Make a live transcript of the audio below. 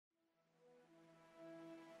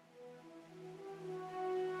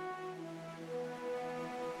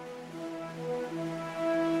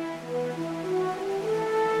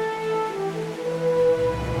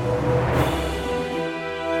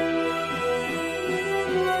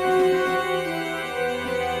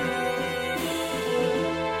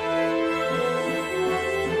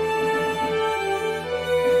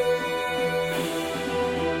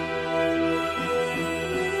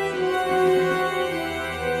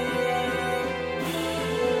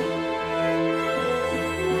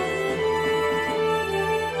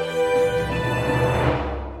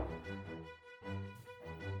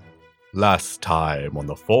Last time on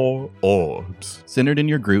the Four Orbs. Centered in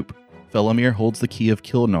your group, Felomir holds the key of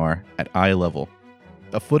Kilnar at eye level.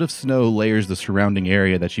 A foot of snow layers the surrounding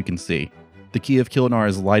area that you can see. The key of Kilnar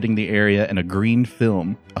is lighting the area in a green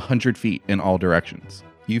film 100 feet in all directions.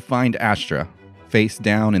 You find Astra, face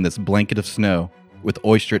down in this blanket of snow, with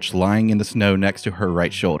Oystrich lying in the snow next to her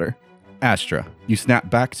right shoulder. Astra, you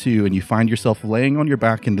snap back to and you find yourself laying on your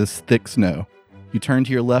back in this thick snow. You turn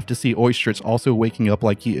to your left to see Oystrich also waking up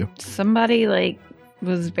like you. Somebody,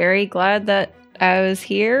 was very glad that I was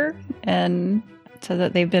here and said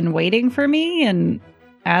that they've been waiting for me and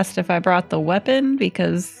asked if I brought the weapon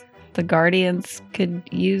because the Guardians could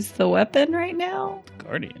use the weapon right now.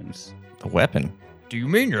 Guardians? The weapon? Do you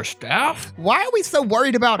mean your staff? Why are we so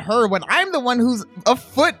worried about her when I'm the one who's a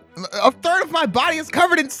third of my body is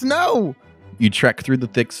covered in snow? You trek through the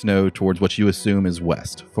thick snow towards what you assume is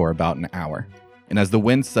west for about an hour. And as the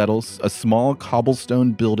wind settles, a small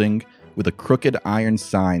cobblestone building with a crooked iron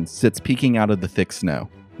sign sits peeking out of the thick snow.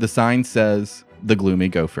 The sign says, The Gloomy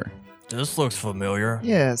Gopher. This looks familiar.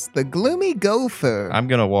 Yes, the Gloomy Gopher. I'm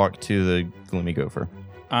going to walk to the Gloomy Gopher.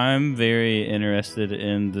 I'm very interested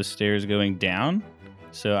in the stairs going down,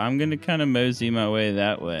 so I'm going to kind of mosey my way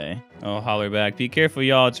that way. I'll holler back, be careful,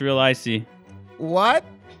 y'all, it's real icy. What?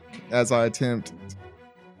 As I attempt.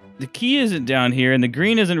 The key isn't down here, and the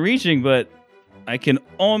green isn't reaching, but I can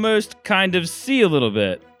almost kind of see a little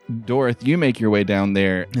bit. Dorith, you make your way down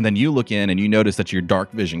there, and then you look in and you notice that your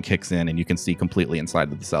dark vision kicks in and you can see completely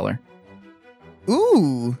inside of the cellar.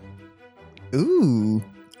 Ooh.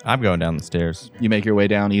 I'm going down the stairs. You make your way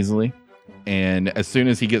down easily, and as soon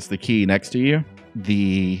as he gets the key next to you,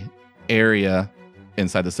 the area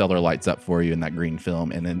inside the cellar lights up for you in that green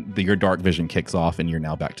film, and then your dark vision kicks off and you're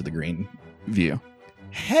now back to the green view.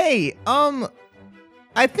 Hey,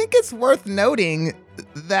 I think it's worth noting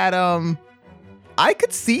that, I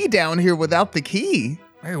could see down here without the key.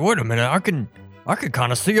 Hey, wait a minute. I can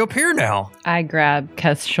kind of see up here now. I grab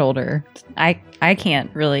Keth's shoulder. I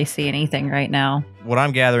can't really see anything right now. What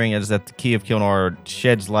I'm gathering is that the key of Kilnar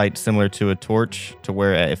sheds light similar to a torch, to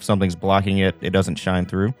where if something's blocking it, it doesn't shine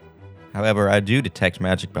through. However, I do detect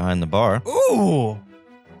magic behind the bar. Ooh!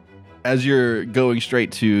 As you're going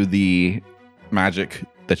straight to the magic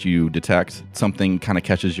that you detect, something kind of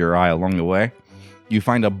catches your eye along the way. You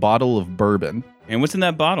find a bottle of bourbon. And what's in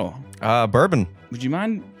that bottle? Bourbon. Would you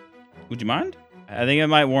mind? I think it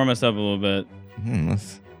might warm us up a little bit.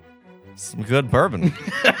 That's some good bourbon. Is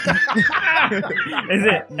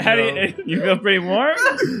it? How do you feel pretty warm?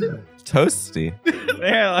 Toasty.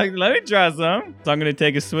 Yeah, let me try some. So I'm gonna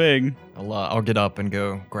take a swig. I'll get up and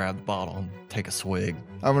go grab the bottle and take a swig.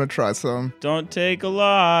 I'm gonna try some. Don't take a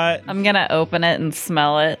lot. I'm gonna open it and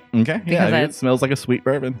smell it. Okay, yeah, it smells like a sweet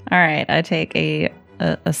bourbon. All right, I take a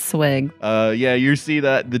swig. Yeah, you see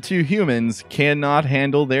that the two humans cannot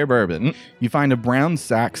handle their bourbon. You find a brown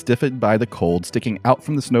sack stiffened by the cold sticking out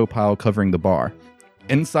from the snow pile covering the bar.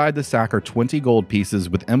 Inside the sack are 20 gold pieces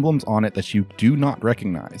with emblems on it that you do not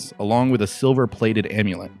recognize, along with a silver-plated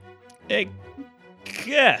amulet. Hey,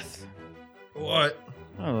 Keth. What?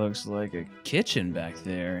 That looks like a kitchen back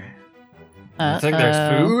there. You think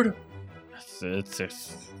there's food?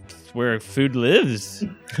 It's where food lives.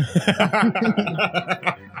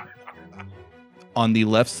 On the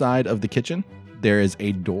left side of the kitchen, there is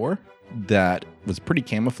a door that was pretty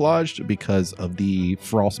camouflaged because of the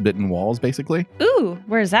frostbitten walls, basically. Ooh,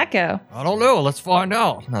 where's that go? I don't know. Let's find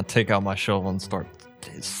out. I'll take out my shovel and start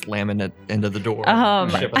slamming it into the door.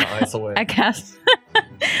 Shipping the ice away. I cast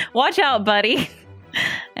watch out, buddy.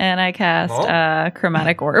 And I cast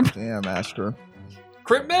Chromatic Orb. Damn, Astra.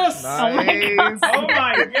 Crit miss! Nice. Oh my God. Oh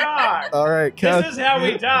my god! All right, Kath. This is how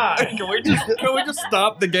we die. Can we just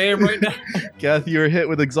stop the game right now? Kath, you are hit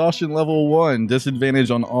with exhaustion level 1, disadvantage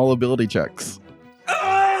on all ability checks.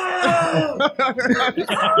 Oh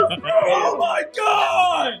my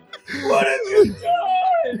god! What have you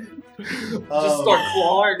done? Just start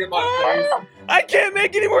clawing at my face. I can't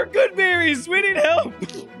make any more good berries. We need help.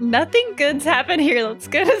 Nothing good's happened here. Let's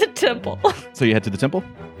go to the temple. So you head to the temple?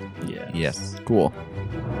 Yeah. Yes. Cool.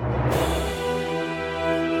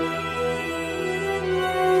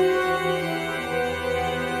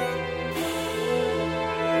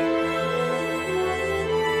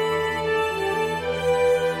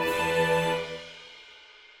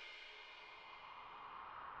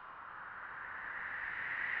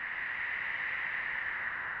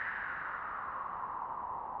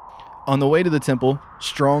 On the way to the temple,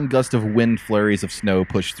 strong gust of wind flurries of snow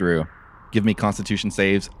push through. Give me Constitution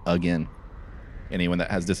saves again. Anyone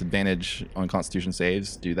that has disadvantage on Constitution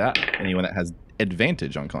saves, do that. Anyone that has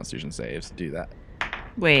advantage on Constitution saves, do that.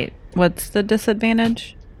 Wait, what's the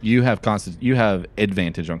disadvantage? You have you have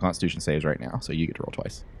advantage on Constitution saves right now, so you get to roll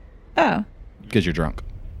twice Oh, because you're drunk.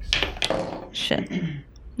 shit.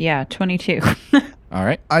 Yeah, 22. All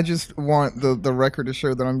right. I just want the record to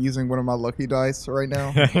show that I'm using one of my lucky dice right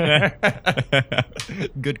now.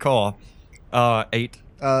 Good call. 8.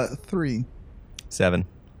 3. 7.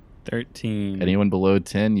 13. Anyone below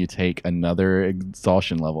 10, you take another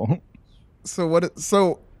exhaustion level.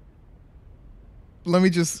 So let me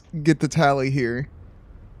just get the tally here.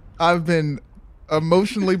 I've been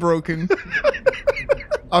emotionally broken.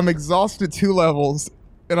 I'm exhausted 2 levels,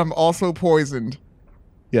 and I'm also poisoned.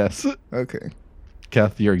 Yes. Okay.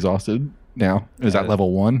 Keth, you're exhausted now. Is that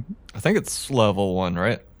level 1? I think it's level 1,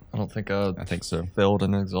 right? I don't think I think so. failed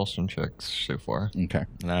an exhaustion check so far. Okay.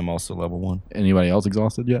 And I'm also level 1. Anybody else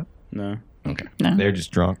exhausted yet? No. Okay. No. They're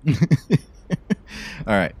just drunk.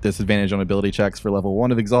 All right. Disadvantage on ability checks for level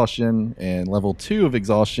 1 of exhaustion, and level 2 of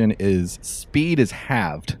exhaustion is speed is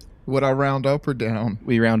halved. Would I round up or down?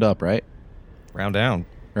 We round up, right? Round down.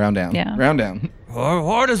 Round down. Yeah. Round down.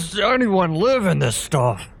 Why does anyone live in this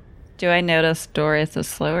stuff? Do I notice Doris is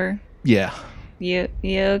slower? Yeah. You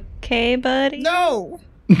okay, buddy? No!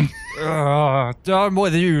 Done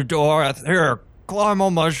with you, Doris. Here, climb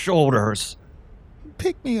on my shoulders.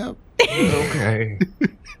 Pick me up. Okay.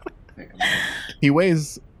 He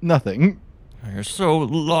weighs nothing. You're so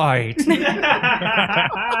light. Why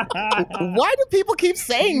do people keep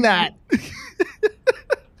saying that?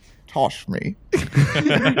 Tosh me.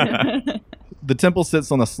 The temple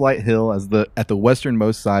sits on a slight hill at the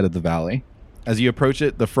westernmost side of the valley. As you approach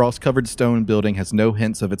it, the frost-covered stone building has no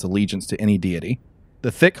hints of its allegiance to any deity.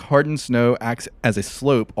 The thick, hardened snow acts as a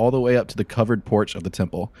slope all the way up to the covered porch of the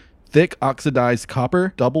temple. Thick, oxidized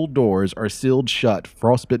copper double doors are sealed shut,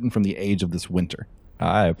 frostbitten from the age of this winter.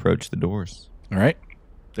 I approach the doors. All right?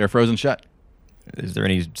 They're frozen shut. Is there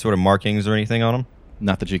any sort of markings or anything on them?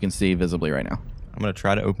 Not that you can see visibly right now. I'm going to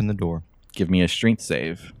try to open the door. Give me a strength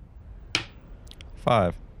save.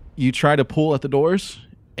 5. You try to pull at the doors,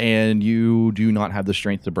 and you do not have the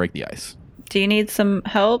strength to break the ice. Do you need some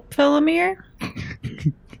help, Philomir?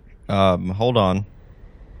 Hold on.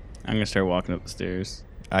 I'm going to start walking up the stairs.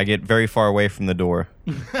 I get very far away from the door.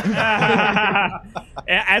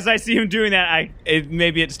 As I see him doing that,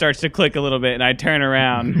 maybe it starts to click a little bit, and I turn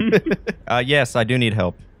around. Yes, I do need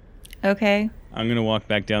help. Okay. I'm going to walk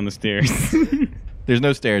back down the stairs. There's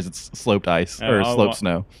no stairs. It's sloped ice or I'll sloped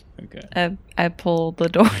snow. Okay. I pulled the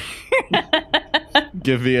door.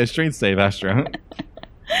 Give me a strength save, Astra.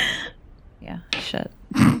 Yeah, shit.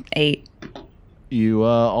 8. You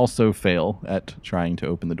also fail at trying to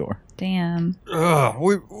open the door. Damn.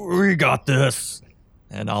 We got this.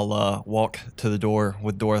 And I'll walk to the door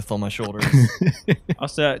with Dorothy on my shoulders.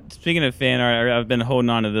 Also, speaking of fan art, I've been holding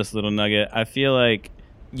on to this little nugget. I feel like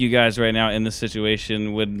you guys right now in this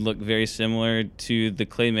situation would look very similar to the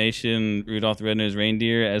claymation Rudolph the Red-Nosed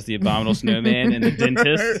Reindeer as the Abominable Snowman and the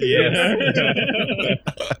dentist. Yes.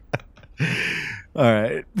 All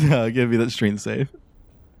right. Give me that strength save.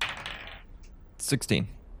 16.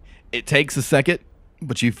 It takes a second,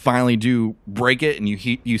 but you finally do break it, and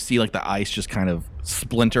you see like the ice just kind of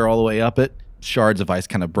splinter all the way up it. Shards of ice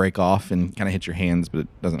kind of break off and kind of hit your hands, but it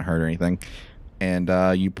doesn't hurt or anything. And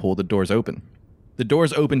you pull the doors open. The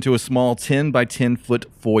doors open to a small 10 by 10 foot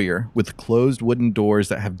foyer with closed wooden doors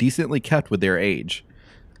that have decently kept with their age.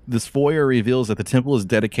 This foyer reveals that the temple is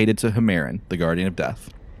dedicated to Hamarin, the guardian of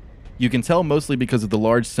death. You can tell mostly because of the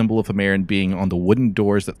large symbol of Hamarin being on the wooden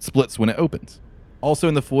doors that splits when it opens. Also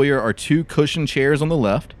in the foyer are 2 cushioned chairs on the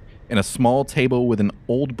left and a small table with an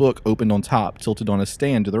old book opened on top, tilted on a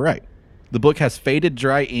stand to the right. The book has faded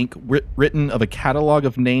dry ink written of a catalog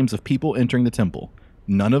of names of people entering the temple.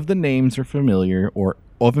 None of the names are familiar or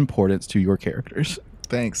of importance to your characters.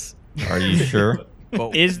 Thanks. Are you sure?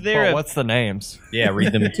 Is there what's the names? Yeah,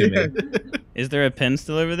 read them to me. Is there a pen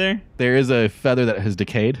still over there? There is a feather that has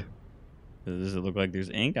decayed. Does it look like there's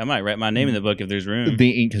ink? I might write my name in the book if there's room.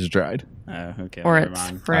 The ink has dried. Oh, okay. Or never it's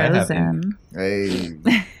mind. frozen. Hey.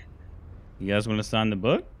 You guys want to sign the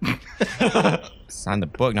book? Sign the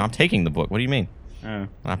book. No, I'm taking the book. What do you mean? Oh.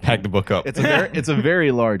 I packed the book up. It's a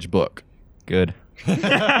very large book. Good.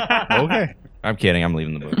 Okay. I'm kidding. I'm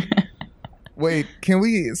leaving the book. Wait, can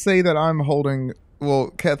we say that I'm holding...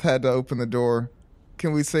 Well, Keth had to open the door.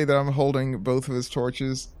 Can we say that I'm holding both of his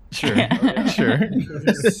torches? Sure. Sure.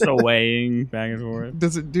 Swaying back and forth.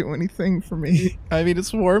 Does it do anything for me? I mean,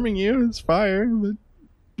 it's warming you. It's fire, but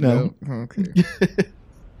no. Okay.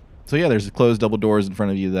 So yeah, there's closed double doors in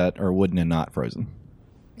front of you that are wooden and not frozen.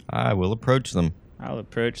 I will approach them. I'll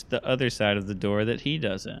approach the other side of the door that he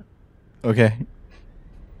doesn't. Okay.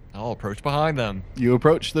 I'll approach behind them. You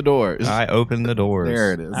approach the doors. I open the doors.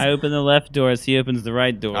 There it is. I open the left doors. He opens the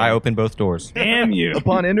right door. I open both doors. Damn you.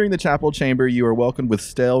 Upon entering the chapel chamber, you are welcomed with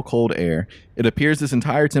stale, cold air. It appears this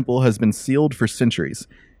entire temple has been sealed for centuries.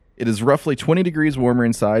 It is roughly 20 degrees warmer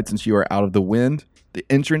inside since you are out of the wind. The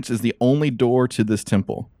entrance is the only door to this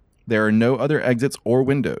temple. There are no other exits or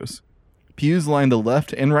windows. Pews line the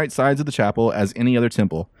left and right sides of the chapel as any other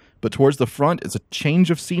temple, but towards the front is a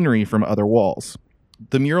change of scenery from other walls.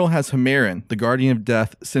 The mural has Hamarin, the guardian of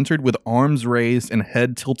death, centered with arms raised and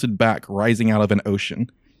head tilted back, rising out of an ocean.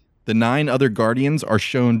 The 9 other guardians are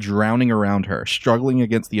shown drowning around her, struggling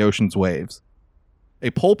against the ocean's waves. A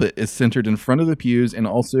pulpit is centered in front of the pews and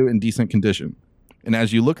also in decent condition. And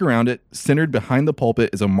as you look around it, centered behind the pulpit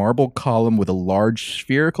is a marble column with a large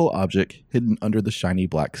spherical object hidden under the shiny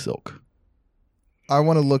black silk. I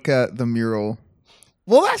want to look at the mural.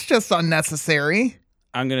 Well, that's just unnecessary.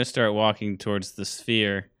 I'm going to start walking towards the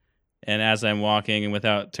sphere. And as I'm walking and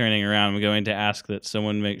without turning around, I'm going to ask that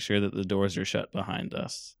someone make sure that the doors are shut behind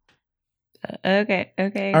us. Okay.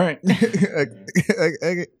 All right.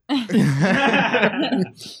 Okay.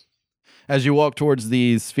 As you walk towards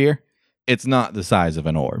the sphere, it's not the size of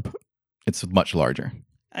an orb. It's much larger.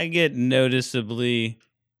 I get noticeably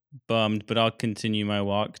bummed, but I'll continue my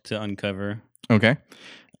walk to uncover. Okay.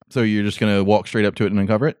 So you're just going to walk straight up to it and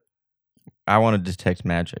uncover it? I want to detect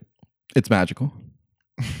magic. It's magical.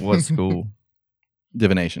 What school?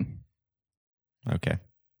 Divination. Okay.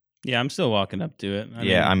 Yeah, I'm still walking up to it.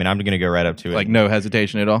 I'm going to go right up to it. Like no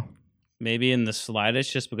hesitation at all? Maybe in the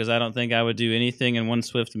slightest, just because I don't think I would do anything in one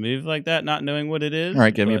swift move like that, not knowing what it is. All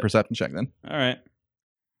right, give me a perception check then. All right.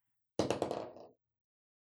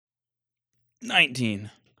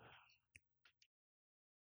 19.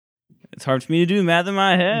 It's hard for me to do math in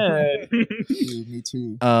my head. Me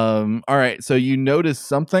too. All right, so you notice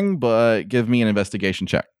something, but give me an investigation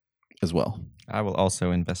check as well. I will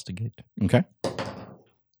also investigate. Okay.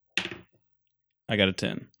 I got a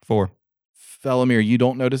 10. 4. Felomir, you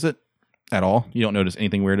don't notice it at all. You don't notice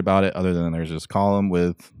anything weird about it other than there's this column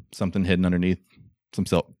with something hidden underneath some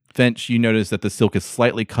silk. Finch, you notice that the silk is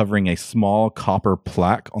slightly covering a small copper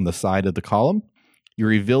plaque on the side of the column. You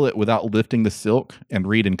reveal it without lifting the silk and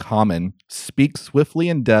read in common, "Speak swiftly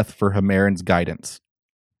in death for Hamarin's guidance."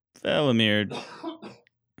 Felomir,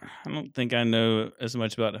 I don't think I know as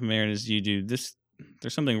much about Hamarin as you do. There's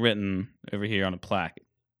something written over here on a plaque.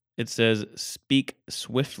 It says, "Speak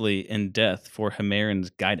swiftly in death for Hamarin's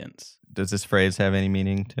guidance." Does this phrase have any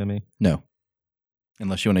meaning to me? No.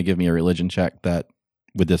 Unless you want to give me a religion check that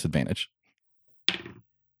with disadvantage.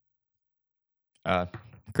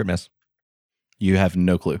 Crit miss. You have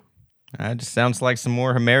no clue. It just sounds like some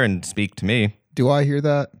more Hamarin speak to me. Do I hear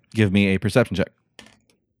that? Give me a perception check.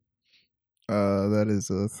 That is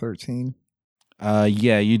a 13.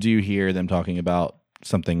 Yeah, you do hear them talking about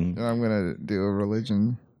something. And I'm going to do a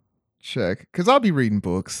religion check because I'll be reading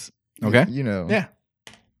books. Okay. You know. Yeah.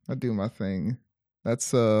 I do my thing.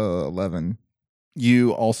 That's 11.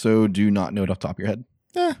 You also do not know it off the top of your head.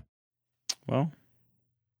 Yeah. Well,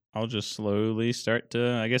 I'll just slowly start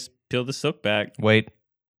to, I guess, peel the silk back. Wait,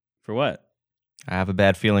 For what? I have a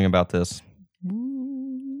bad feeling about this.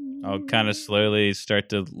 I'll kind of slowly start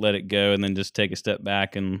to let it go and then just take a step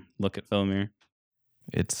back and look at Felomir.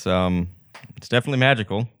 It's definitely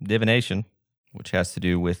magical. Divination, which has to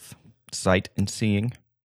do with sight and seeing.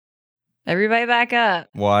 Everybody back up.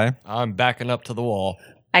 Why? I'm backing up to the wall.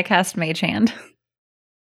 I cast Mage Hand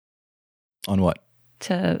On what?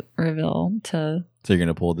 to reveal to, So you're going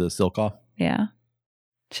to pull the silk off? yeah.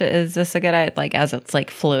 Is this a good idea? Like, as it's like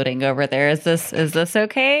floating over there, is this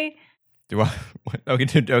okay? Do I?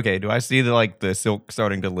 Okay. Do I see the silk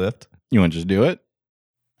starting to lift? You want to just do it?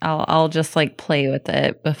 I'll just like play with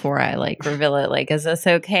it before I like reveal it. Like, is this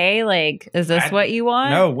okay? Like, is this what you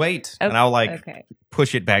want? No, wait. Oh, And I'll okay.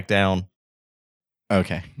 push it back down.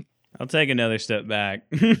 Okay. I'll take another step back.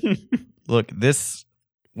 Look,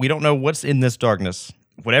 we don't know what's in this darkness.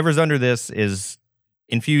 Whatever's under this is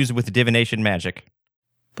infused with divination magic.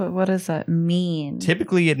 But what does that mean?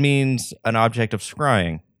 Typically, it means an object of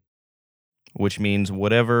scrying, which means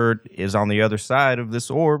whatever is on the other side of this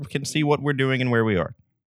orb can see what we're doing and where we are.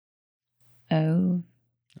 Oh.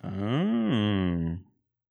 Oh.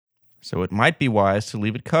 So it might be wise to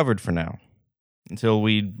leave it covered for now until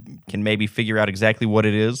we can maybe figure out exactly what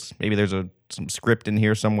it is. Maybe there's some script in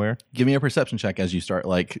here somewhere. Give me a perception check as you start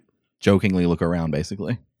jokingly look around,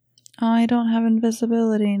 basically. Oh, I don't have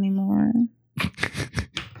invisibility anymore.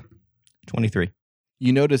 23.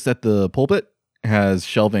 You notice that the pulpit has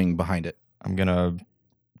shelving behind it. I'm going to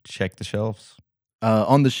check the shelves.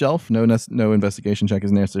 On the shelf, no investigation check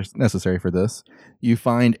is necessary for this. You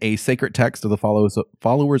find a sacred text of the followers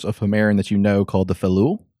of Homeran that you know called the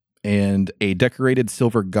Felul, and a decorated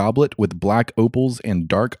silver goblet with black opals and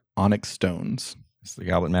dark onyx stones. Is the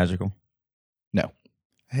goblet magical? No.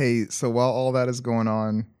 Hey, so while all that is going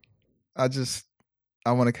on, I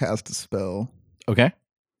want to cast a spell. Okay.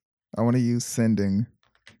 I want to use sending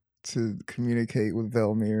to communicate with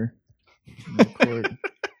Velmir. Real quick.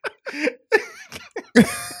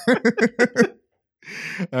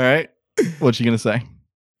 All right. What you gonna say?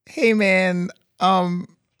 Hey man, I'm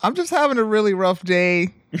just having a really rough day,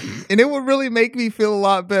 and it would really make me feel a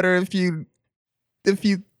lot better if you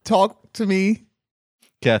talk to me.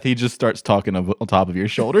 Kath, he just starts talking on top of your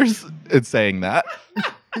shoulders and saying that.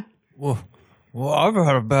 Well, I've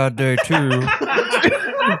had a bad day too.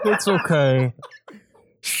 It's okay.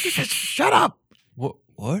 Shut up!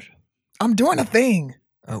 What? I'm doing a thing.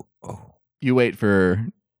 Oh. You wait for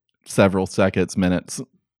several seconds, minutes,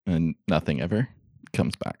 and nothing ever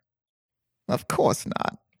comes back. Of course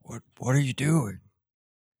not. What are you doing?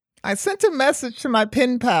 I sent a message to my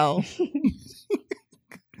pen pal.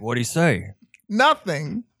 What'd he say?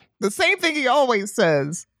 Nothing. The same thing he always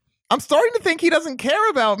says. I'm starting to think he doesn't care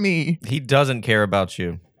about me. He doesn't care about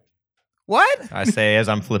you. What? I say as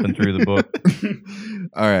I'm flipping through the book.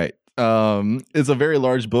 All right. It's a very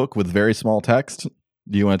large book with very small text.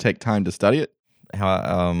 Do you want to take time to study it?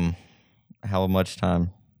 How much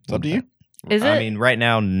time? It's up to you. Is I it? mean, right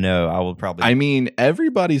now, no. I will probably. I mean,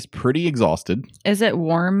 everybody's pretty exhausted. Is it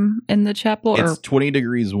warm in the chapel? It's 20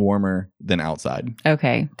 degrees warmer than outside.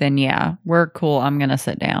 Okay, then yeah, we're cool. I'm gonna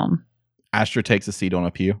sit down. Astra takes a seat on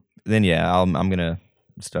a pew. Then yeah, I'm gonna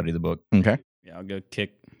study the book. Okay. Yeah, I'll go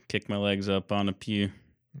kick my legs up on a pew.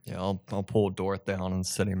 Yeah, I'll pull Dorth down and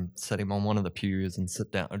set him on one of the pews and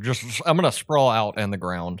sit down. I'm gonna sprawl out on the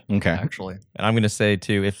ground. Okay. Actually, And I'm gonna say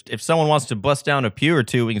too, if someone wants to bust down a pew or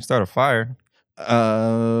two, we can start a fire.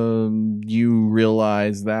 You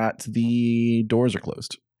realize that the doors are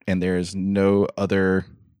closed and there's no other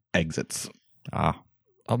exits. Ah,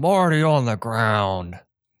 I'm already on the ground.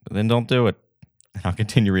 then don't do it. And I'll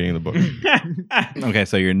continue reading the book. Okay,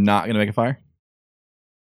 so you're not going to make a fire?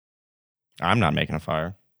 I'm not making a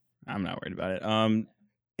fire. I'm not worried about it.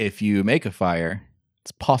 If you make a fire,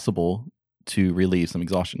 it's possible to relieve some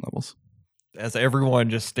exhaustion levels. As everyone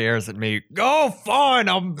just stares at me, go fine,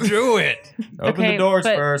 I'll do it. Open Okay, the doors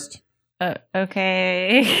but- first.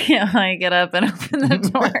 Okay, I get up and open the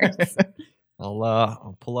doors.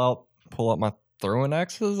 I'll pull out my throwing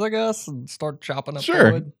axes, I guess, and start chopping up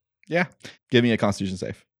Sure. wood. Yeah. Give me a Constitution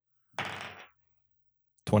save.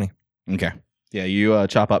 20. Okay. Yeah, you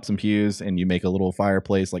chop up some pews and you make a little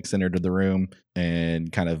fireplace like centered to the room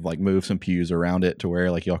and kind of like move some pews around it to where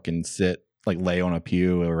like y'all can sit, like lay on a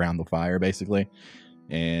pew around the fire basically.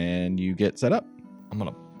 And you get set up. I'm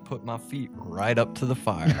gonna put my feet right up to the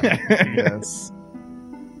fire. Yes.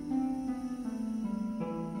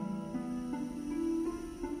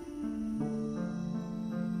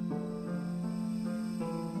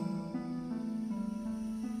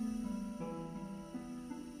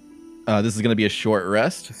 This is going to be a short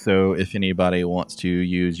rest, so if anybody wants to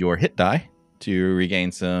use your hit die to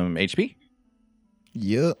regain some HP,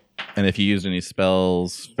 Yep. and if you used any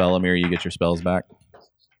spells, Felomir, you get your spells back.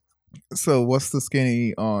 So what's the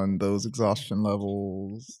skinny on those exhaustion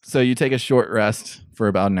levels? So you take a short rest for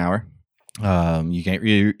about an hour.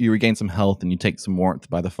 You regain some health and you take some warmth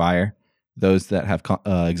by the fire. Those that have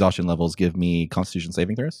exhaustion levels give me Constitution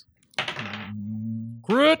saving throws.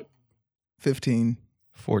 Crit. 15.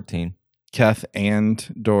 14. Keth and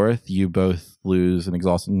Dorith, you both lose an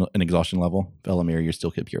exhaustion level. Felomir, you still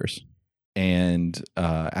keep yours. And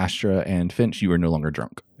Astra and Finch, you are no longer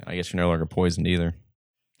drunk. I guess you're no longer poisoned either.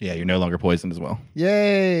 Yeah, you're no longer poisoned as well.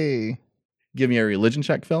 Yay. Give me a religion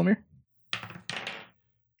check, Felomir.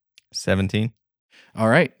 17. All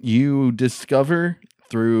right. You discover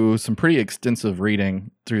through some pretty extensive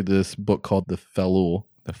reading through this book called The Felul.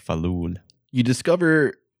 The Falul. You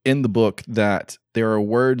discover in the book that there are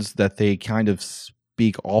words that they kind of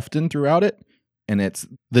speak often throughout it. And it's,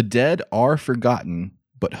 the dead are forgotten,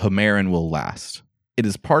 but Homeran will last. It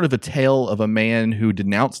is part of a tale of a man who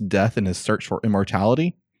denounced death in his search for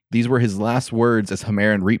immortality. These were his last words as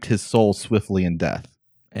Homeran reaped his soul swiftly in death.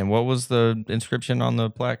 And what was the inscription on the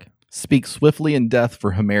plaque? Speak swiftly in death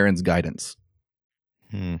for Homeran's guidance.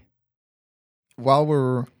 While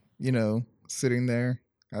we're, sitting there,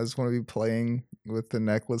 I just want to be playing with the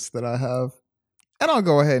necklace that I have. And I'll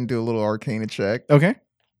go ahead and do a little arcana check Okay.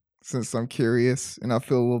 since I'm curious and I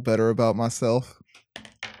feel a little better about myself.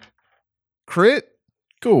 Crit.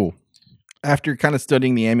 Cool. After kind of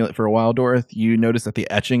studying the amulet for a while, Dorith, you notice that the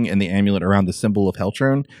etching in the amulet around the symbol of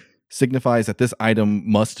Heltron signifies that this item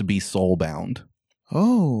must be soulbound.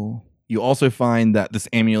 Oh. You also find that this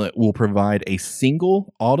amulet will provide a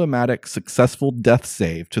single automatic successful death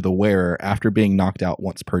save to the wearer after being knocked out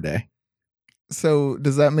once per day. So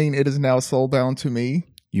does that mean it is now soulbound to me?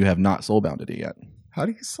 You have not soulbounded it yet. How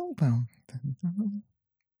do you soulbound?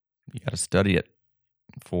 You got to study it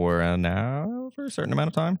for a certain amount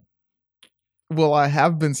of time. Well, I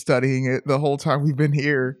have been studying it the whole time we've been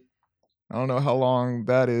here. I don't know how long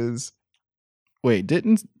that is. Wait,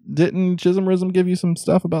 didn't Chisholm give you some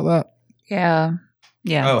stuff about that? Yeah.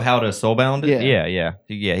 Oh, how to soulbound it? Yeah. Yeah.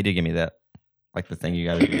 He did give me that. Like the thing you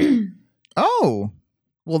got to do. Oh,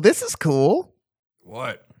 well, this is cool.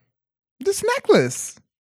 What? This necklace.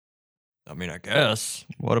 I mean, I guess.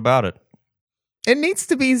 What about it? It needs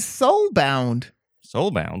to be soulbound.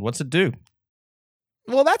 Soulbound? What's it do?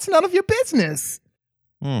 Well, that's none of your business.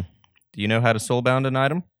 Do you know how to soulbound an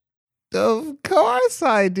item? Of course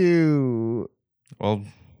I do. Well,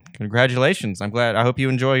 congratulations. I'm glad. I hope you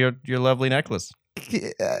enjoy your lovely necklace.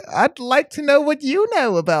 I'd like to know what you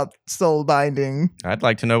know about soul binding. I'd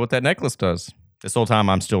like to know what that necklace does. This whole time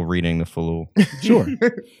I'm still reading the full. Sure.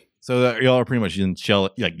 So that y'all are pretty much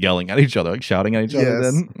yelling at each other, like shouting at each other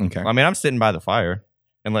Yes. then? Okay. I mean, I'm sitting by the fire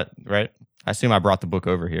right? I assume I brought the book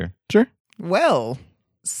over here. Sure. Well,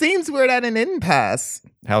 seems we're at an impasse.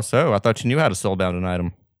 How so? I thought you knew how to soulbound an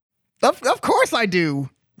item. Of course I do.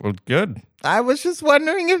 Well, good. I was just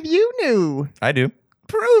wondering if you knew. I do.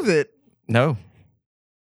 Prove it. No.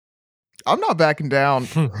 I'm not backing down.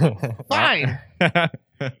 Fine.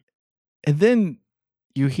 And then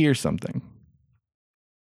you hear something.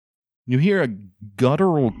 You hear a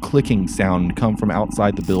guttural clicking sound come from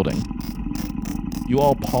outside the building. You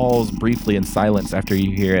all pause briefly in silence after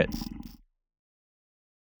you hear it.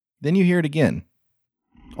 Then you hear it again,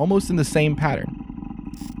 almost in the same pattern.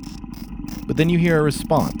 But then you hear a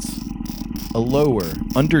response, a lower,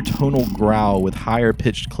 undertonal growl with higher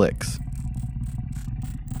pitched clicks.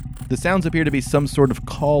 The sounds appear to be some sort of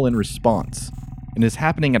call and response, and is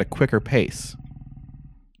happening at a quicker pace.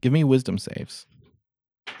 Give me wisdom saves.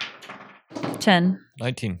 10.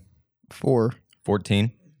 19. 4.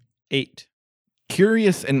 14. 8.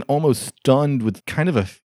 Curious and almost stunned with kind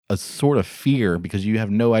of a sort of fear because you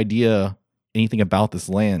have no idea anything about this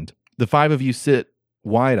land. The five of you sit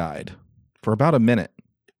wide-eyed for about a minute,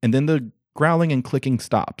 and then the growling and clicking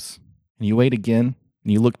stops. And you wait again,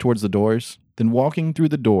 and you look towards the doors. Then walking through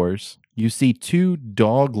the doors, you see two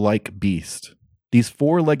dog-like beasts. These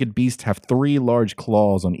four-legged beasts have 3 large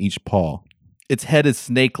claws on each paw. Its head is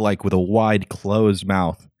snake-like with a wide, closed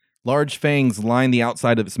mouth. Large fangs line the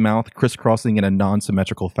outside of its mouth, crisscrossing in a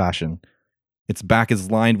non-symmetrical fashion. Its back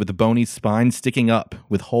is lined with a bony spine sticking up,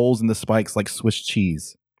 with holes in the spikes like Swiss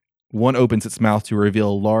cheese. One opens its mouth to reveal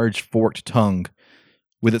a large, forked tongue.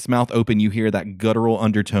 With its mouth open, you hear that guttural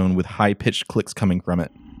undertone with high-pitched clicks coming from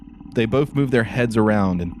it. They both move their heads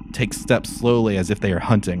around and take steps slowly as if they are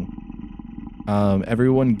hunting.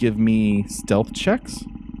 Everyone give me stealth checks.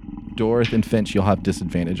 Dorith and Finch, you'll have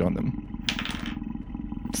disadvantage on them.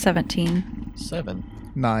 17. 7.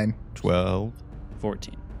 9. 12.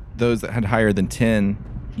 14. Those that had higher than 10,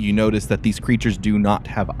 you notice that these creatures do not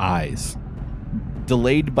have eyes.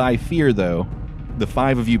 Delayed by fear, though, the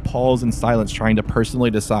 5 of you pause in silence trying to personally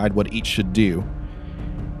decide what each should do.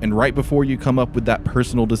 And right before you come up with that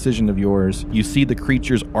personal decision of yours, you see the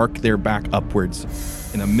creatures arc their back upwards,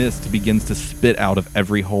 and a mist begins to spit out of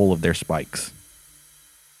every hole of their spikes.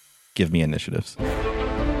 Give me initiatives.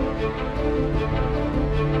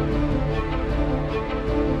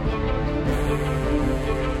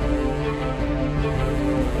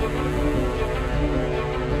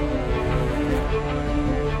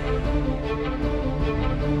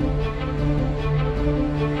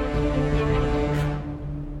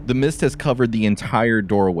 The mist has covered the entire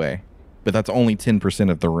doorway, but that's only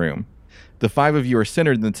 10% of the room. The 5 of you are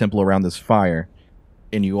centered in the temple around this fire,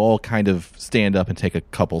 and you all kind of stand up and take a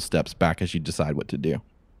couple steps back as you decide what to do.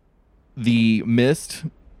 The mist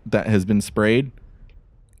that has been sprayed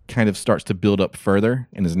kind of starts to build up further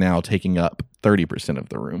and is now taking up 30% of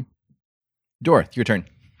the room. Dorith, your turn.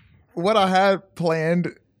 What I had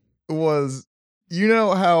planned was, you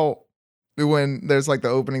know how when there's like the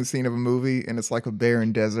opening scene of a movie and it's like a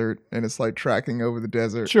barren desert and it's like tracking over the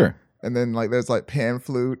desert. Sure. And then like there's like pan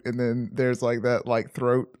flute and then there's like that like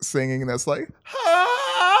throat singing that's like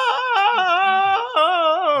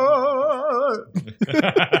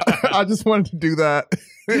I just wanted to do that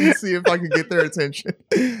and see if I could get their attention.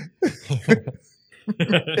 If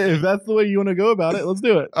that's the way you want to go about it, let's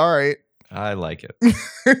do it. All right. I like it.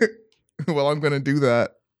 Well, I'm going to do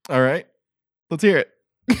that. All right. Let's hear it.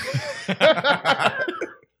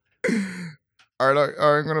 All right,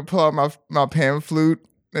 I'm going to pull out my pan flute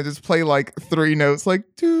and just play like 3 notes, like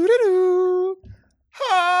doo-doo-doo.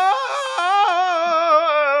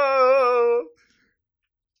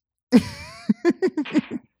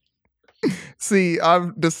 See,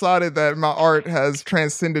 I've decided that my art has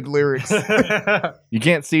transcended lyrics. You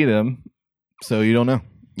can't see them, so you don't know.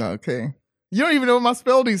 Okay. You don't even know what my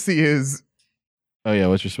spell DC is. Oh, yeah.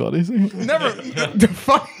 What's your spell DC? Never.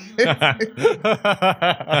 Fuck it.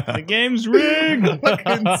 The game's rigged.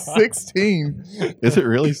 Fucking 16. Is it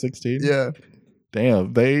really 16? Yeah.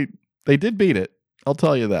 Damn. They did beat it. I'll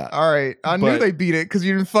tell you that. All right. I knew But- they beat it because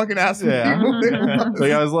you didn't fucking ask me. Yeah. what it was.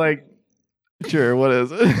 Like, I was like, sure, what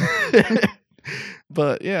is it?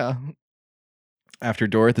 But yeah. After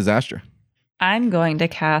Dorith is Astra. I'm going to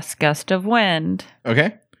cast Gust of Wind.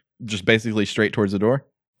 Okay. Just basically straight towards the door.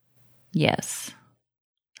 Yes.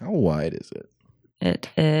 How wide is it? It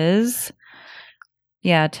is.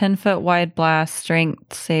 Yeah, 10-foot wide blast,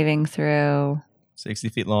 strength saving throw. 60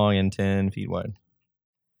 feet long and 10 feet wide.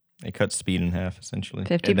 It cuts speed in half, essentially.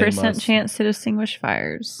 50% must- chance to distinguish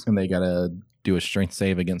fires. And they gotta do a strength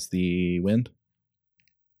save against the wind.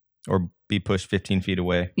 Or be pushed 15 feet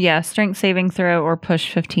away. Yeah, strength saving throw or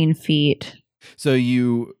push 15 feet. So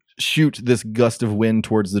you shoot this gust of wind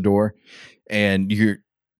towards the door, and you're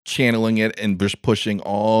channeling it and just pushing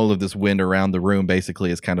all of this wind around the room.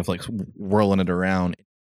 Basically, it's kind of like whirling it around.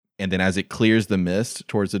 And then as it clears the mist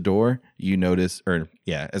towards the door, you notice,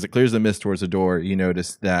 as it clears the mist towards the door, you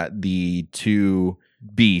notice that the 2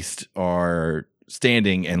 beasts are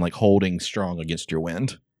standing and like holding strong against your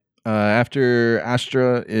wind. After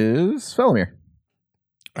Astra is Felomir.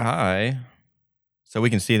 So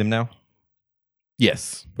we can see them now?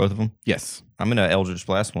 Yes. Both of them? Yes. I'm going to Eldritch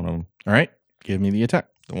Blast one of them. All right. Give me the attack.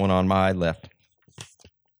 The one on my left.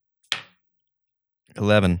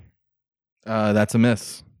 11. That's a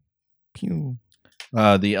miss. Pew.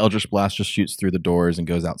 The Eldritch Blast just shoots through the doors and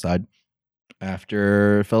goes outside.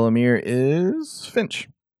 After Felomir is Finch.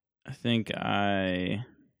 I think I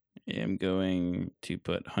am going to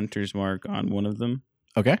put Hunter's Mark on one of them.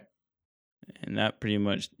 Okay. And that pretty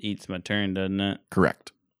much eats my turn, doesn't it?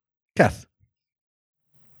 Correct. Keth.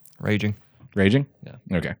 Raging. Raging? Yeah.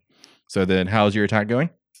 Okay. So then how's your attack going?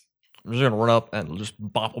 I'm just gonna run up and just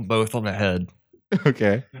bop them both on the head.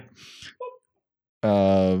 Okay.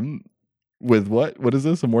 With what? What is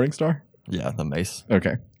this? A Morning Star? Yeah, the mace.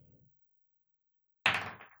 Okay.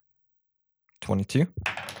 22.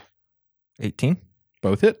 18.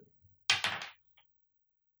 Both hit.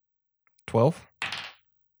 12.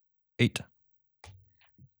 8.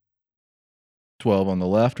 12 on the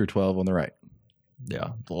left or 12 on the right? Yeah,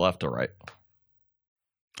 the left or right.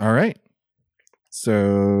 All right.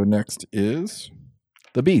 So next is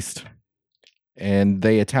the beast. And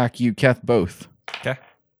they attack you, Keth, both. Okay.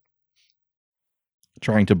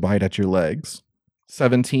 Trying to bite at your legs.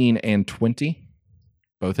 17 and 20.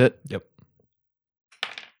 Both hit. Yep.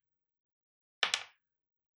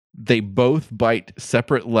 They both bite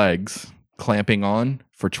separate legs, clamping on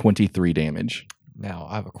for 23 damage. Now,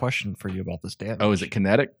 I have a question for you about this damage. Oh, is it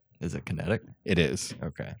kinetic? Is it kinetic? It is.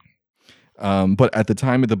 Okay. But at the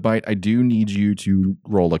time of the bite, I do need you to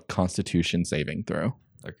roll a Constitution saving throw.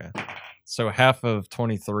 Okay. So half of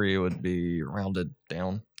 23 would be rounded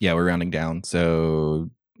down. Yeah, we're rounding down.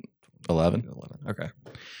 So 11. 11. Okay.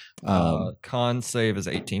 Um, Con save is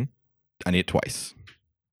 18 I need it twice.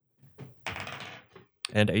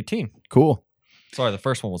 and 18. Cool. Sorry, the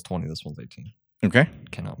first one was 20. This one's 18. Okay.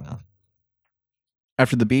 Cannot math.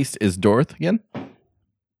 After the beast is Dorth again.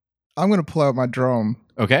 I'm going to pull out my drum.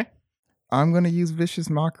 Okay. I'm going to use Vicious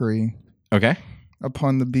Mockery Okay.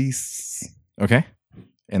 upon the beasts. Okay.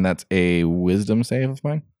 And that's a wisdom save of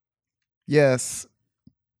mine. Yes.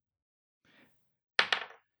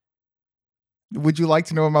 Would you like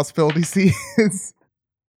to know what my spell DC is?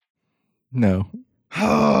 No.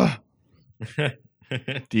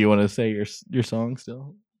 Do you want to say your song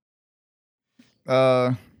still?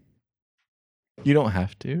 You don't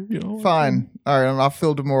have to. You don't. Fine. All right, I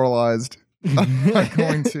feel demoralized. I'm not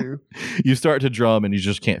going to. You start to drum and you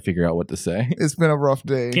just can't figure out what to say. It's been a rough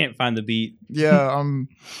day. Can't find the beat. Yeah, I'm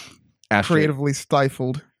Astra, creatively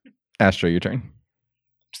stifled. Astra, your turn.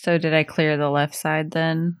 So did I clear the left side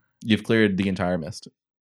then? You've cleared the entire mist.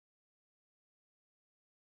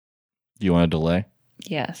 Do you want to delay?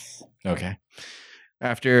 Yes. Okay.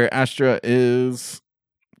 After Astra is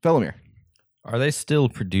Felomir. Are they still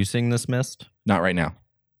producing this mist? Not right now.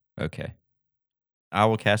 Okay. I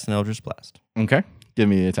will cast an Eldritch Blast. Okay. Give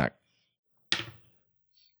me the attack.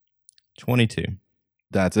 22.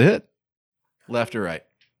 That's a hit. Left or right?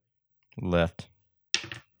 Left.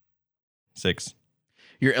 6.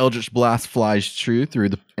 Your Eldritch Blast flies true through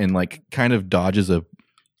and like kind of dodges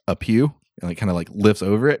a pew and like kind of like lifts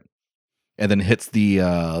over it and then hits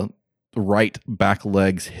the right back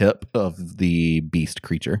leg's hip of the beast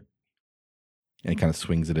creature. And it kind of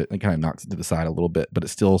swings at it and kind of knocks it to the side a little bit, but it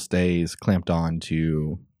still stays clamped on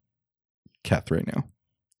to Keth right now.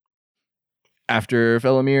 After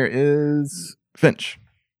Felomir is Finch.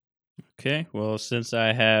 Okay, well, since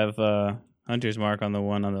I have Hunter's Mark on the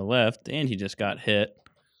one on the left, and he just got hit,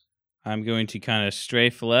 I'm going to kind of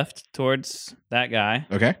strafe left towards that guy.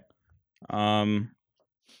 Okay. And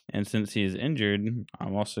since he is injured,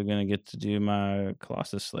 I'm also going to get to do my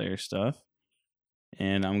Colossus Slayer stuff.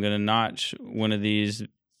 And I'm going to notch one of these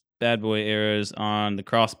bad boy arrows on the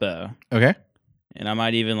crossbow. Okay. And I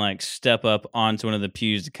might even like step up onto one of the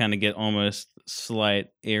pews to kind of get almost slight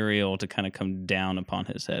aerial to kind of come down upon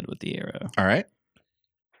his head with the arrow. All right.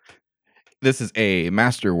 This is a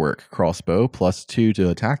masterwork crossbow plus 2 to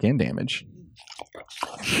attack and damage.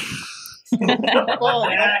 I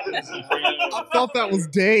thought that was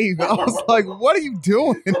Dave. I was like, what are you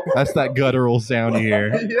doing? That's that guttural sound you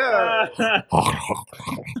hear. Yeah.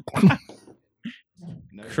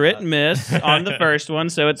 Crit miss on the first one,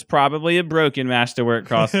 so it's probably a broken masterwork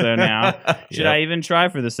crossbow now. Should I even try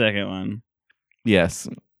for the second one? Yes.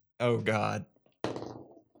 Oh, God.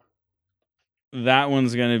 That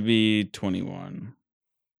one's going to be 21.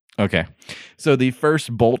 Okay. So the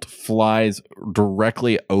first bolt flies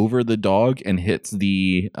directly over the dog and hits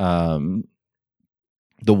the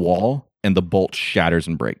wall, and the bolt shatters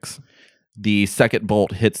and breaks. The second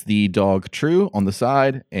bolt hits the dog true on the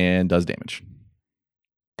side and does damage.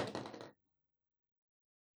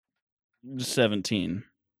 17.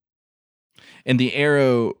 And the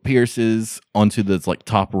arrow pierces onto the like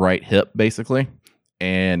top right hip, basically,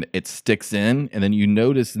 and it sticks in, and then you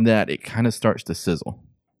notice that it kind of starts to sizzle.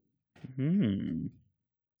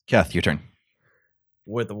 Keth, your turn.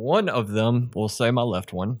 With one of them, we'll say my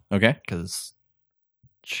left one, Okay, because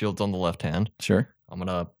shield's on the left hand. sure. I'm going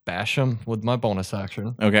to bash him with my bonus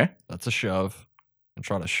action. Okay. That's a shove. And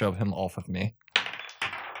try to shove him off of me.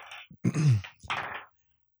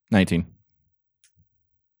 19.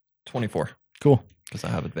 24, Cool. because I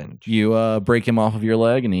have advantage. You break him off of your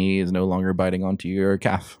leg, and he is no longer biting onto your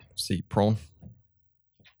calf. See, prone.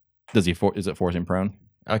 Does he? Is it force him prone?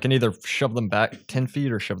 I can either shove them back 10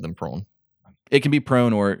 feet or shove them prone. It can be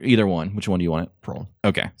prone or either one. Which one do you want it? Prone.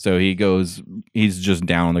 Okay, so he's just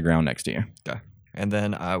down on the ground next to you. Okay. And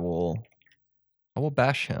then I will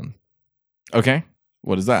bash him. Okay,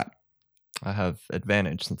 what is that? I have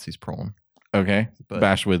advantage since he's prone. Okay, But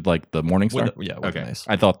bash with like the Morning Star? with Okay, mace.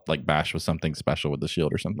 I thought like bash was something special with the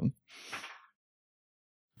shield or something.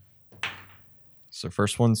 So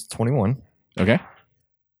first one's 21. Okay,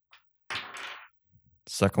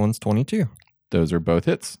 Second one's 22. those are both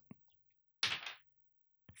hits.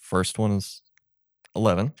 First one is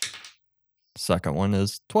 11. Second one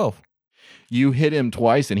is 12. You hit him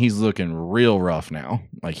twice, and he's looking real rough now.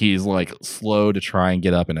 Like he's like slow to try and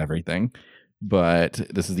get up and everything. But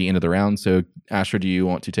this is the end of the round. So, Asher, do you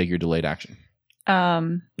want to take your delayed action?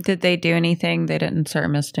 Did they do anything? They didn't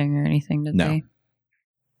start misting or anything, did No. they?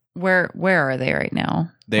 Where are they right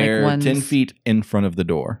now? They're Like 10 feet in front of the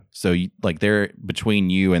door. So, they're between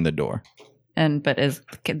you and the door. But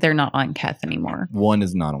they're not on Keth anymore. One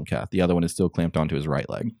is not on Keth. The other one is still clamped onto his right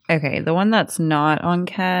leg. Okay, the one that's not on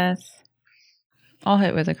Keth, I'll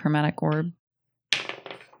hit with a chromatic orb.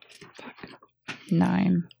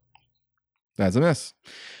 9. That's a miss.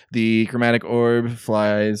 The chromatic orb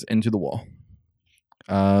flies into the wall.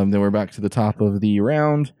 Then we're back to the top of the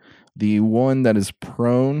round. The one that is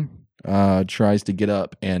prone tries to get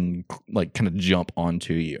up and like kind of jump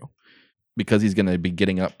onto you. Because he's going to be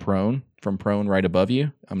getting up from prone right above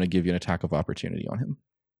you, I'm going to give you an attack of opportunity on him.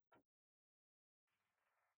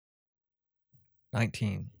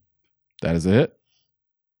 19. That is a hit.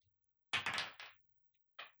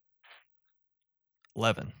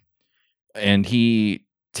 11. And he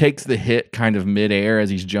takes the hit kind of midair as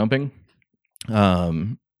he's jumping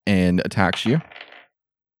and attacks you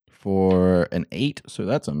for an 8. So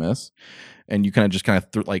that's a miss. And you kind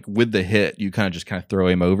of like with the hit, you kind of throw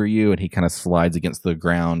him over you, and he kind of slides against the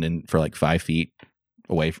ground and for like 5 feet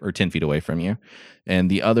away or 10 feet away from you. And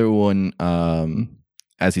the other one,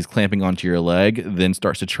 as he's clamping onto your leg, then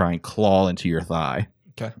starts to try and claw into your thigh.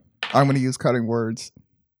 Okay. I'm going to use cutting words.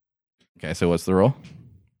 Okay, so what's the roll?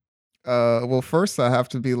 Well, first I have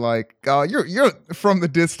to be like, you're from the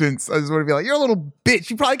distance. I just want to be like, you're a little bitch.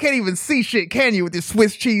 You probably can't even see shit, can you, with your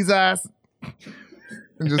Swiss cheese ass?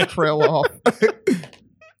 And just trail off.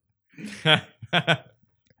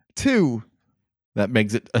 2. That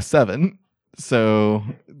makes it a 7. So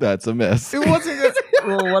that's a miss. It wasn't good.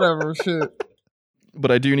 Well, whatever. Shit.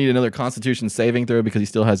 But I do need another Constitution saving throw because he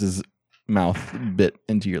still has his mouth bit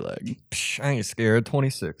into your leg. Psh, I ain't scared.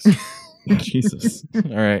 26. Jesus. All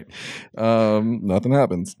right. Nothing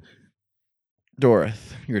happens.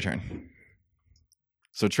 Dorith, your turn.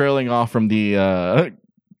 So trailing off from the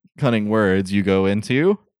cunning words, you go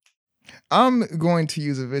into. I'm going to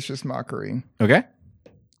use a vicious mockery Okay.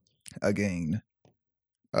 again.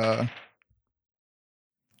 But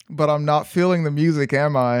I'm not feeling the music,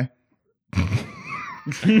 am I?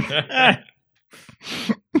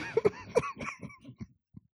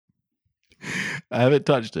 I haven't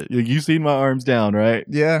touched it. You've seen my arms down, right?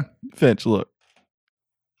 Yeah. Finch, look.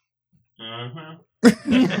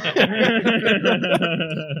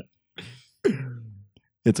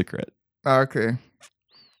 It's a crit. Okay.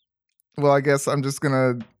 Well, I guess I'm just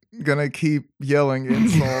gonna keep yelling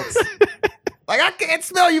insults. Like, I can't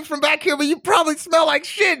smell you from back here, but you probably smell like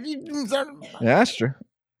shit. Yeah, that's true.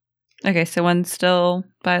 Okay, so one's still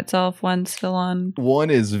by itself, one's still on. One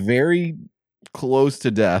is very close to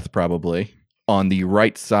death, probably, on the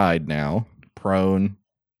right side now, prone,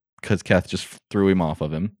 because Keth just threw him off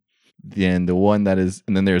of him. Then and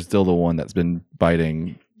then there's still the one that's been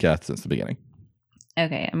biting Keth since the beginning.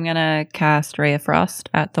 Okay, I'm gonna cast Ray of Frost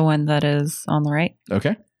at the one that is on the right.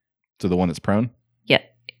 Okay. So the one that's prone? Yeah.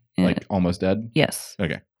 Like almost dead? Yes.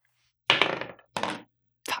 Okay.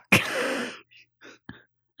 Fuck.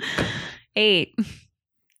 8.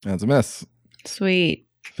 That's a miss. Sweet.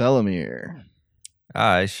 Felomir.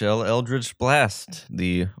 I shall Eldritch Blast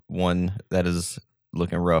the one that is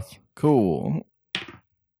looking rough. Cool.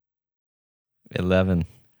 11.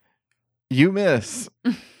 You miss.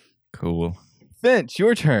 Cool. Finch,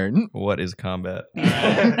 your turn. What is combat?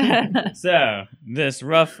 So, this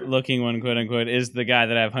rough looking one, quote unquote, is the guy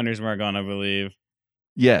that I have Hunter's Mark on, I believe.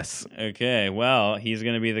 Yes. Okay, well, he's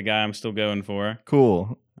going to be the guy I'm still going for.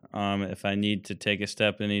 Cool. If I need to take a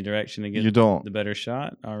step in any direction to get You don't. the better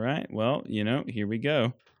shot. All right, well, here we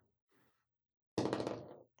go.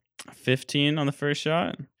 15 on the first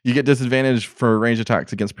shot. You get disadvantage for range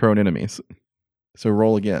attacks against prone enemies. So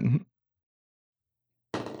roll again.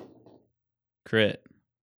 Crit.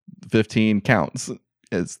 15 counts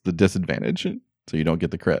as the disadvantage, so you don't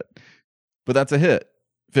get the crit. But that's a hit.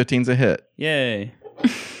 15's a hit. Yay.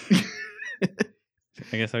 I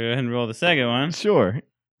guess I'll go ahead and roll the second one. Sure.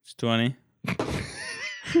 It's 20.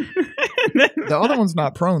 The other one's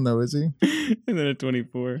not prone, though, is he? And then a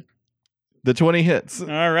 24. The 20 hits.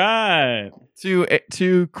 All right.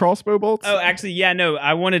 Two crossbow bolts. Oh, actually, yeah, no.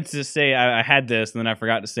 I wanted to say I had this, and then I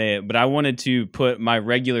forgot to say it. But I wanted to put my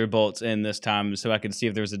regular bolts in this time so I could see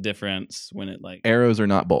if there was a difference when it Arrows are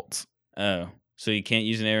not bolts. Oh, so you can't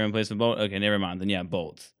use an arrow in place of a bolt? Okay, never mind. Then yeah,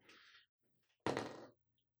 bolts.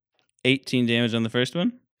 18 damage on the first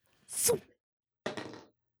one.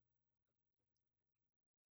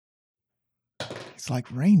 It's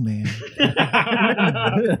like Rain Man.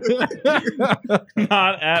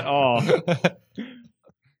 Not at all. I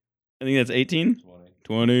think that's 18.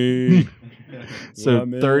 20. So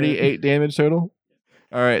Yeah, 38 damage total.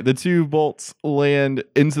 All right, the two bolts land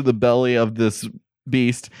into the belly of this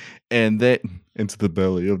beast, and then into the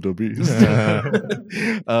belly of the beast.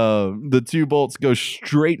 The two bolts go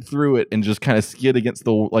straight through it and just kind of skid against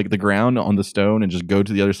the ground on the stone and just go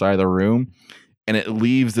to the other side of the room, and it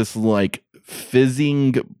leaves this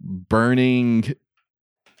fizzing, burning,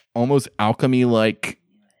 almost alchemy-like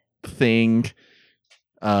thing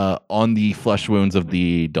on the flesh wounds of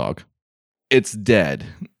the dog. It's dead.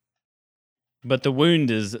 But the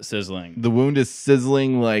wound is sizzling. The wound is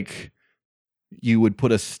sizzling like you would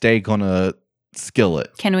put a steak on a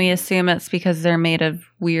skillet. Can we assume it's because they're made of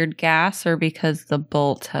weird gas or because the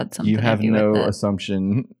bolt had something You have to do no with it?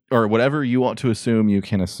 assumption, or whatever you want to assume, you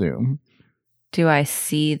can assume. Do I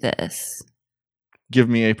see this? Give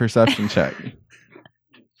me a perception check.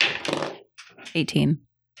 18.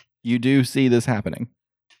 You do see this happening.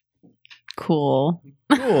 Cool.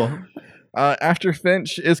 Cool. After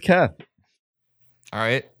Finch is Keth. All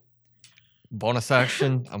right. Bonus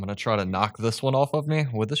action. I'm going to try to knock this one off of me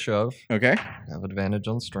with a shove. Okay. I have advantage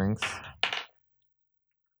on strength.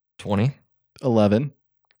 20. 11.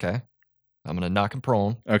 Okay. I'm going to knock him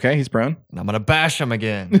prone. Okay, he's prone. And I'm going to bash him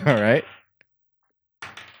again. All right.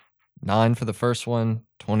 9 for the first one.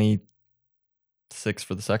 26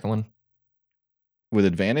 for the second one. With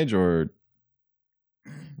advantage or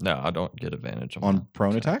No, I don't get advantage on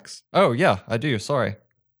prone attacks? Oh, yeah, I do. Sorry.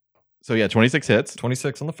 So yeah, 26 hits.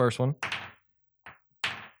 26 on the first one.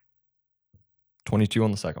 22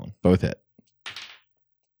 on the second one. Both hit.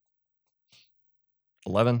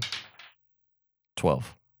 11,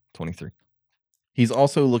 12, 23. He's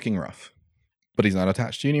also looking rough, but he's not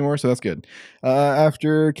attached to you anymore, so that's good.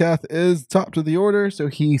 After Kath is top of the order, so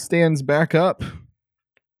he stands back up.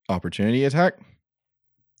 Opportunity attack.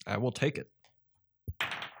 I will take it.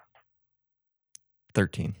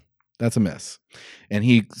 13. That's a miss. And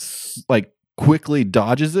he like quickly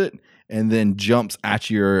dodges it and then jumps at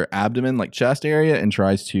your abdomen, like chest area, and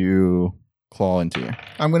tries to claw into you.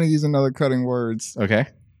 I'm going to use another cutting words. Okay.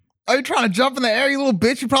 Are you trying to jump in the air, you little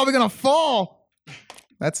bitch? You're probably going to fall.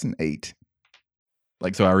 That's an 8.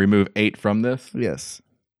 Like, so I remove 8 from this. Yes.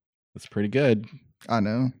 That's pretty good. I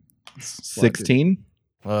know. 16.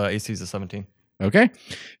 AC's a 17. Okay.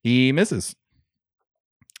 He misses.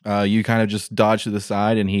 You kind of just dodge to the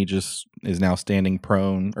side, and he just is now standing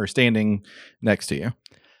prone or standing next to you.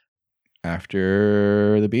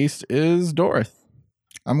 After the beast is Dorith.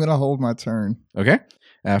 I'm going to hold my turn. Okay.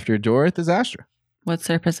 After Dorith is Astra. What's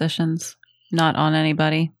their positions? Not on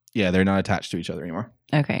anybody. Yeah, they're not attached to each other anymore.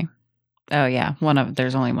 Okay. Oh yeah,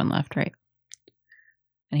 there's only one left, right?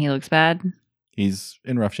 And he looks bad. He's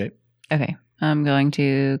in rough shape. Okay. I'm going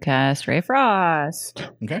to cast Ray Frost.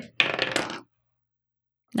 Okay.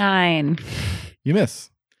 9. You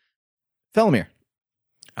miss. Felomir.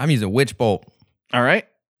 I'm using Witch Bolt. All right.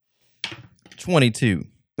 22.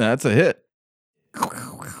 That's a hit.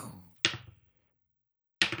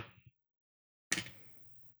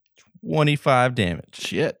 25 damage.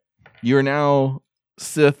 Shit. You are now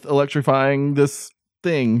Sith electrifying this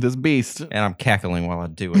thing, this beast. And I'm cackling while I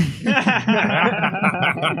do it.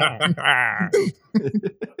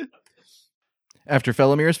 After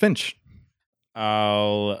Felomir is Finch.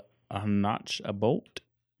 I'll notch a bolt,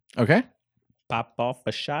 Okay. pop off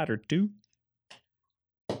a shot or two.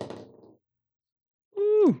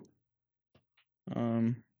 Woo.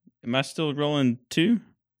 Am I still rolling 2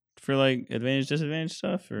 for like advantage, disadvantage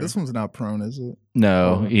stuff? Or? This one's not prone, is it?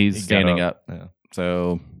 No, Oh, he's he got standing up. up. Yeah.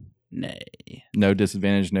 So Nay. no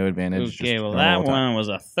disadvantage, no advantage. Okay, just well normal that attack. one was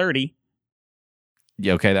a 30.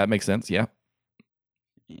 Yeah, okay, that makes sense. Yeah.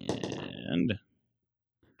 And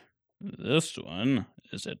this one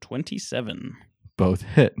is a 27. Both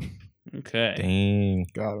hit. Okay. Dang.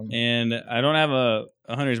 Got him. And I don't have a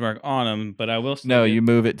hunter's mark on him, but I will still No, get- you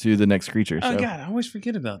move it to the next creature. Oh so. god, I always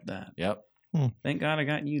forget about that. Yep. Thank God I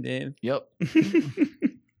got you, Dave. Yep.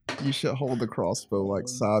 You should hold the crossbow like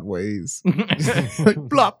sideways. Like,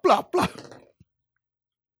 blah, blah, blah.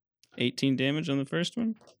 18 damage on the first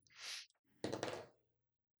one.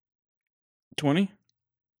 20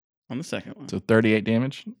 on the second one. So 38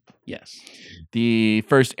 damage. Yes. The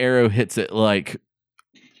first arrow hits it like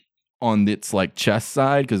on its like chest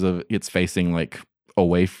side because of it's facing like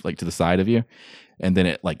away like to the side of you, and then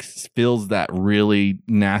it like feels that really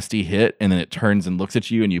nasty hit, and then it turns and looks at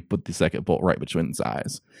you, and you put the second bolt right between its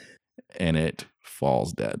eyes, and it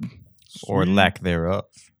falls dead Or lack thereof.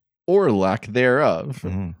 or lack thereof.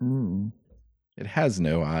 Mhm. It has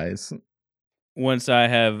no eyes. Once I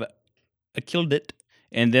have killed it,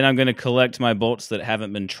 and then I'm going to collect my bolts that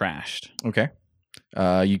haven't been trashed. Okay,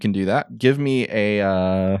 you can do that. Give me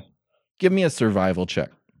a survival check.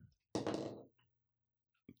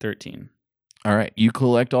 13. All right. You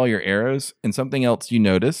collect all your arrows, and something else you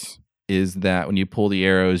notice is that when you pull the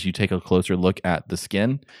arrows, you take a closer look at the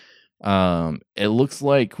skin. It looks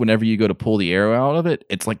like whenever you go to pull the arrow out of it,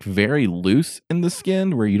 it's like very loose in the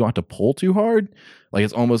skin where you don't have to pull too hard. Like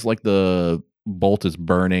it's almost like the bolt is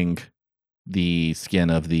burning the skin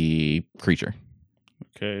of the creature.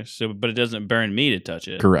 Okay. So, but it doesn't burn me to touch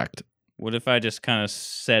it. Correct. What if I just kind of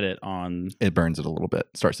set it on, It burns it a little bit,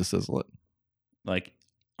 starts to sizzle it. like,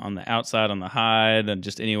 on the outside, on the hide, and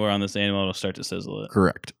just anywhere on this animal, it'll start to sizzle it.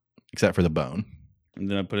 Correct. Except for the bone. And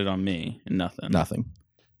then I put it on me, and nothing. Nothing.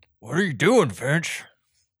 What are you doing, Finch?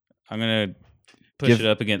 I'm going to push Give- it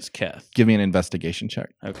up against Keth. Give me an investigation check.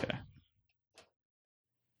 Okay.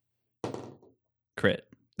 Crit.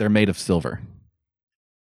 They're made of silver.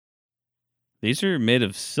 These are made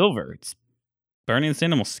of silver. It's burning this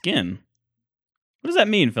animal's skin. What does that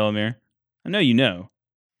mean, Felomir? I know you know.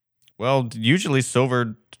 Well, usually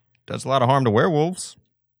silver does a lot of harm to werewolves.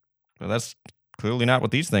 But that's clearly not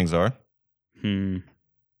what these things are.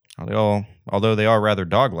 Although they are rather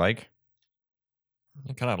dog-like.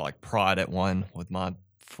 I kind of like prod at one with my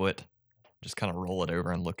foot. Just kind of roll it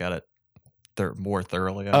over and look at it more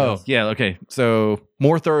thoroughly. I Oh, guess. yeah. Okay. So,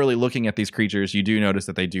 more thoroughly looking at these creatures, you do notice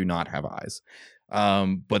that they do not have eyes.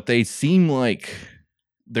 But they seem like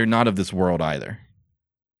they're not of this world either.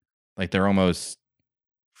 Like they're almost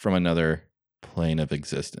from another plane of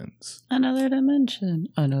existence. Another dimension.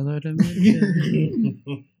 Another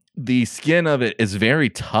dimension. The skin of it is very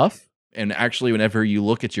tough, And actually, whenever you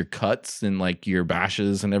look at your cuts and like your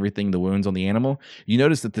bashes and everything, the wounds on the animal, you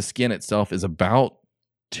notice that the skin itself is about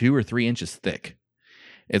 2 or 3 inches thick.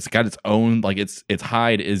 It's got its own, like its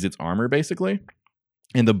hide is its armor basically.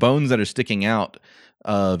 And the bones that are sticking out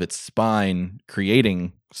of its spine,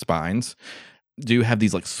 creating spines, do have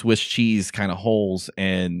these like Swiss cheese kind of holes.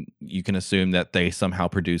 And you can assume that they somehow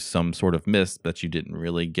produce some sort of mist that you didn't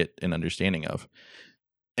really get an understanding of.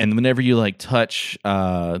 And whenever you like touch,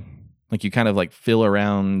 like you kind of like feel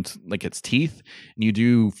around like its teeth, and you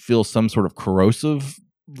do feel some sort of corrosive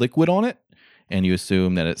liquid on it, and you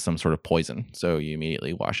assume that it's some sort of poison. So you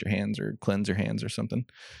immediately wash your hands or cleanse your hands or something.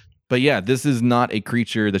 But yeah, this is not a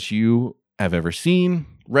creature that you have ever seen,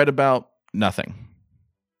 read about, nothing.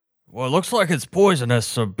 Well, it looks like it's poisonous,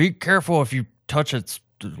 so be careful if you touch its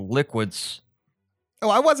liquids. Oh,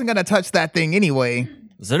 I wasn't going to touch that thing anyway.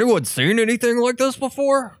 Has anyone seen anything like this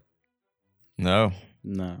before? No.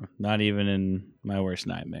 No, not even in my worst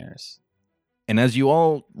nightmares. And as you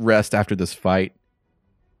all rest after this fight,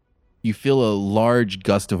 you feel a large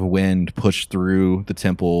gust of wind push through the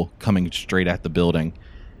temple coming straight at the building.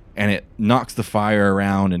 And it knocks the fire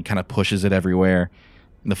around and kind of pushes it everywhere.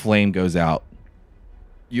 And the flame goes out.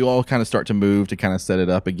 You all kind of start to move to kind of set it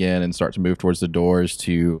up again and start to move towards the doors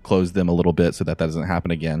to close them a little bit so that doesn't happen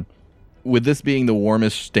again. With this being the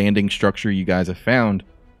warmest standing structure you guys have found,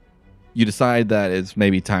 you decide that it's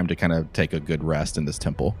maybe time to kind of take a good rest in this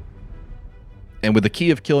temple. And with the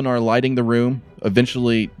Key of Kilnar lighting the room,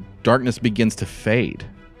 eventually darkness begins to fade.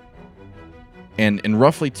 And in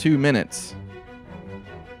roughly 2 minutes,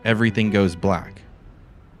 everything goes black.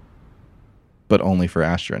 But only for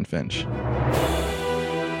Astra and Finch.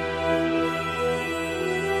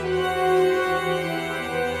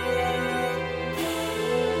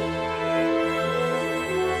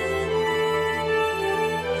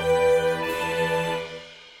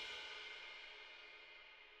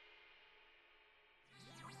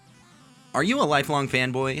 Are you a lifelong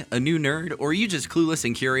fanboy, a new nerd, or are you just clueless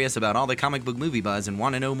and curious about all the comic book movie buzz and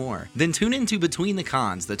want to know more? Then tune in to Between the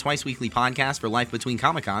Cons, the twice-weekly podcast for life between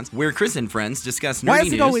Comic-Cons, where Chris and friends discuss nerdy Why is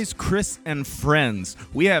it news. always Chris and friends?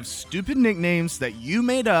 We have stupid nicknames that you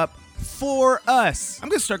made up for us. I'm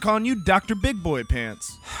going to start calling you Dr. Big Boy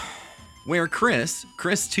Pants. Where Chris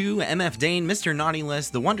 2, MF Dane, Mr. Naughty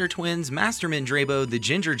List, the Wonder Twins, Masterman Drabo, the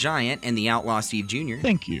Ginger Giant, and the Outlaw Steve Jr.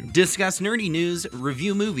 Thank you. Discuss nerdy news,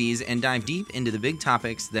 review movies, and dive deep into the big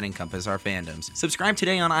topics that encompass our fandoms. Subscribe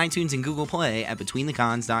today on iTunes and Google Play at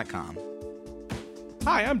BetweenTheCons.com.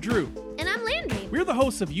 Hi, I'm Drew. And I'm Landry. We're the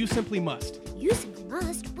hosts of You Simply Must. You Simply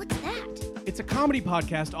Must? What's that? It's a comedy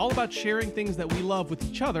podcast all about sharing things that we love with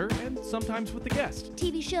each other and sometimes with the guest.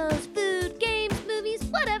 TV shows, food, games, movies,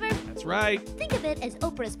 whatever. That's right. Think of it as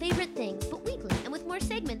Oprah's favorite things, but weekly and with more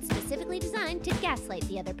segments specifically designed to gaslight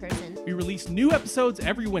the other person. We release new episodes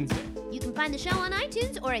every Wednesday. You can find the show on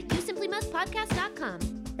iTunes or at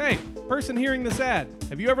yousimplymustpodcast.com. Hey, person hearing this ad,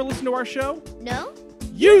 have you ever listened to our show? No?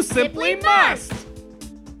 You Simply Must!